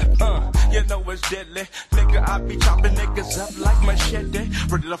 nigga, you know it's deadly, nigga, I be chopping niggas up like machete,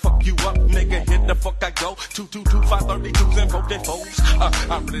 ready to fuck you up, nigga, hit the fuck I go, 222, 532s and 44s,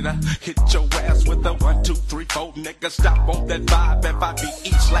 I'm ready to hit your ass with the 1, 2, 3, 4, nigga, stop on that vibe,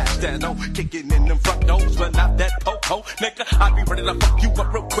 FIBE slash that O, kicking in them front doors, but not that po-po, nigga, I be ready to fuck you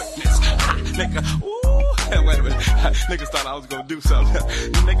up real quickness, ha, nigga, ooh. Wait a minute, niggas thought I was gonna do something.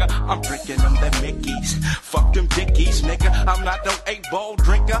 Nigga, I'm drinking them the Mickeys. Fuck them dickies, nigga. I'm not no 8-ball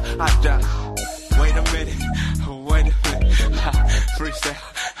drinker. I die. Wait a minute. Freestyle,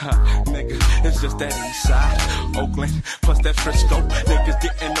 nigga. It's just that east side, Oakland, plus that Frisco. Niggas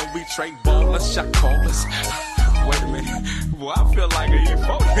didn't know we trade ballers, shot callers. Wait a minute. Well, I feel like an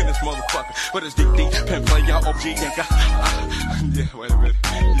E40 in this motherfucker. But it's DD, Pimp Play OG, nigga. Yeah, wait a minute.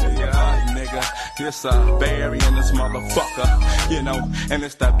 Yeah, nigga. It's a Bay Area in this motherfucker. You know, and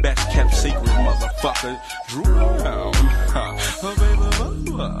it's the best kept secret, motherfucker. Drew Brown. Oh, baby,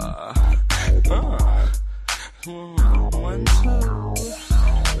 1, 2.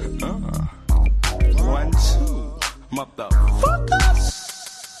 1, 2. Motherfuckers.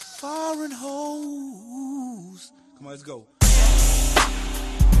 Foreign hoes. Come on, let's go.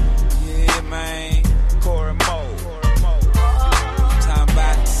 Yeah, man. Corey Moe. Time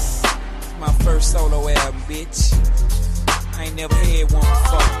about my first solo album, bitch. I ain't never had one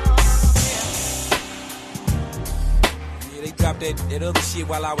before. Yeah, they dropped that other shit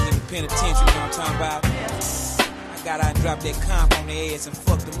while I was in the penitentiary, you know what I'm talking about? I got out and dropped that comp on their ass and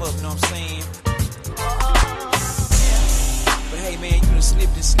fucked them up, you know what I'm saying? But hey man, you done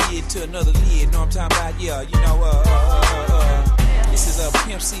slipped and slid to another lid, know what I'm talking about? Yeah, you know, this is a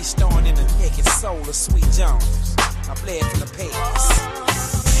Pimp C starring in the naked soul of Sweet Jones. I bled from the past.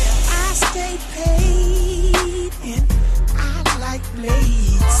 I stay paid and I like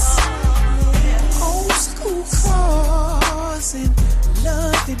blades. Old school cars and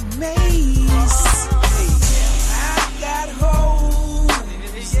love and maze. I got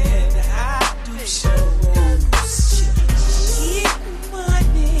hoes and I do shows. Getting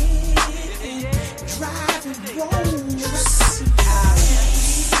money and driving rolls. I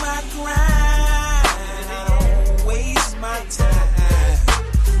keep my grind, I don't waste my time.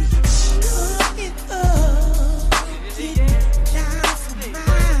 Coming up, getting down for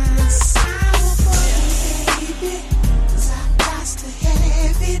my side.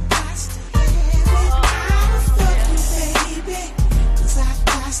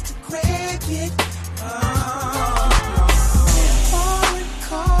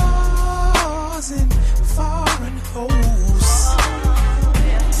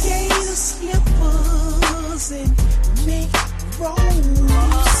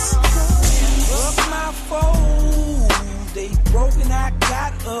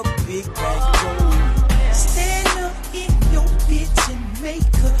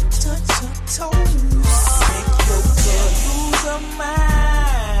 toes. Make your girl lose her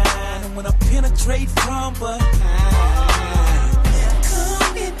mind when I penetrate from behind.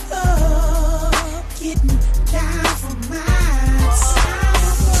 Coming up, getting down from my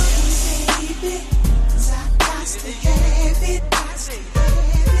side, baby, 'cause I got to have it.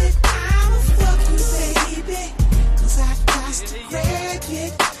 I'ma fuck you, baby, 'cause I got to grab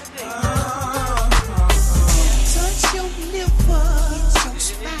it. Touch your liver, your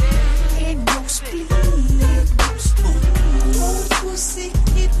spine, and your spleen. Old pussy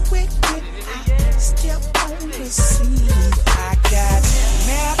get wet when I step on the scene. I got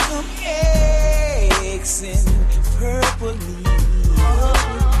Malcolm X and purple leaves.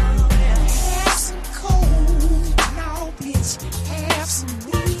 Have some cold, no bitch, have some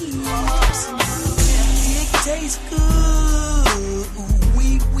weed. It tastes good,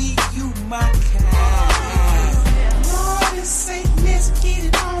 wee, you my kind. Lord and Saint, let's get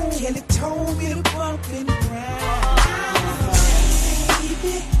it on. Kelly told me to bump and grind.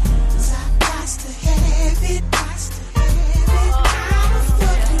 Baby, 'cause I got to have it. I'ma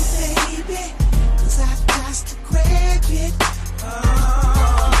fuck you, baby, 'cause I got to grab it.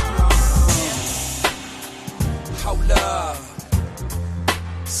 Hold up,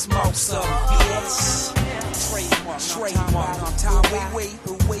 smoke some, bitch. Trademark, on top, wait,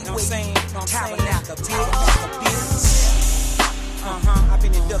 I'm saying, Tabernacle, bitch. I've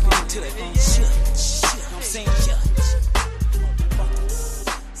been inducted into the shit, I'm saying,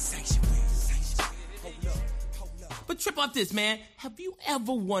 But trip off this, man. Have you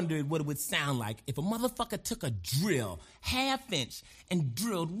ever wondered what it would sound like if a motherfucker took a drill, half-inch, and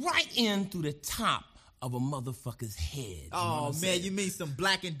drilled right in through the top of a motherfucker's head? Oh, man, you mean some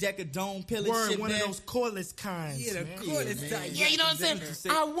Black and Decker dome pilling shit, one man? of those cordless kinds. Yeah, the cordless type. Yeah, you know what I'm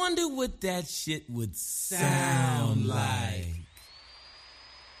saying? I wonder what that shit would sound like.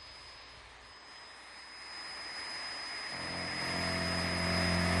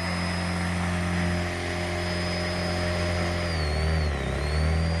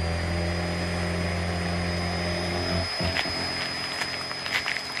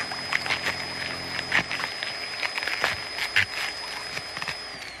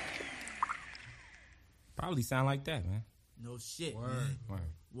 Probably sound like that, man. No shit, Word. man.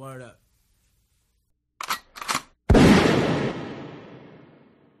 Word up.